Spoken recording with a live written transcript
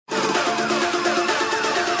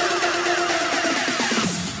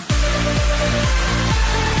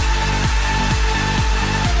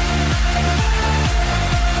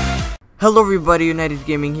Hello everybody, United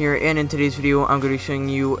Gaming here, and in today's video I'm going to be showing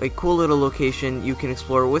you a cool little location you can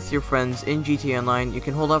explore with your friends in GTA Online. You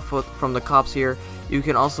can hold up from the cops here. You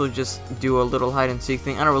can also just do a little hide and seek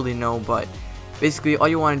thing. I don't really know, but basically all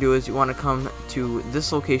you want to do is you want to come to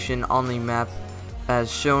this location on the map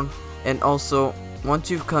as shown, and also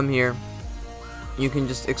once you've come here you can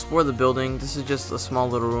just explore the building. This is just a small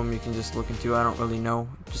little room you can just look into. I don't really know,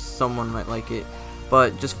 just someone might like it.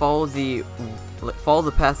 But just follow the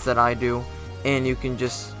paths that I do, and you can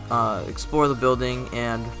just explore the building,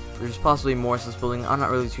 and there's possibly more to this building. I'm not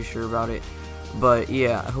really too sure about it, but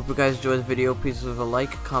yeah, I hope you guys enjoyed the video. Please leave a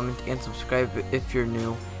like, comment, and subscribe if you're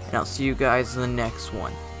new, and I'll see you guys in the next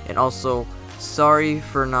one. And also, sorry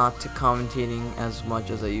for not commentating as much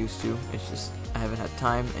as I used to. It's just I haven't had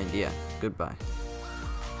time, and yeah, goodbye.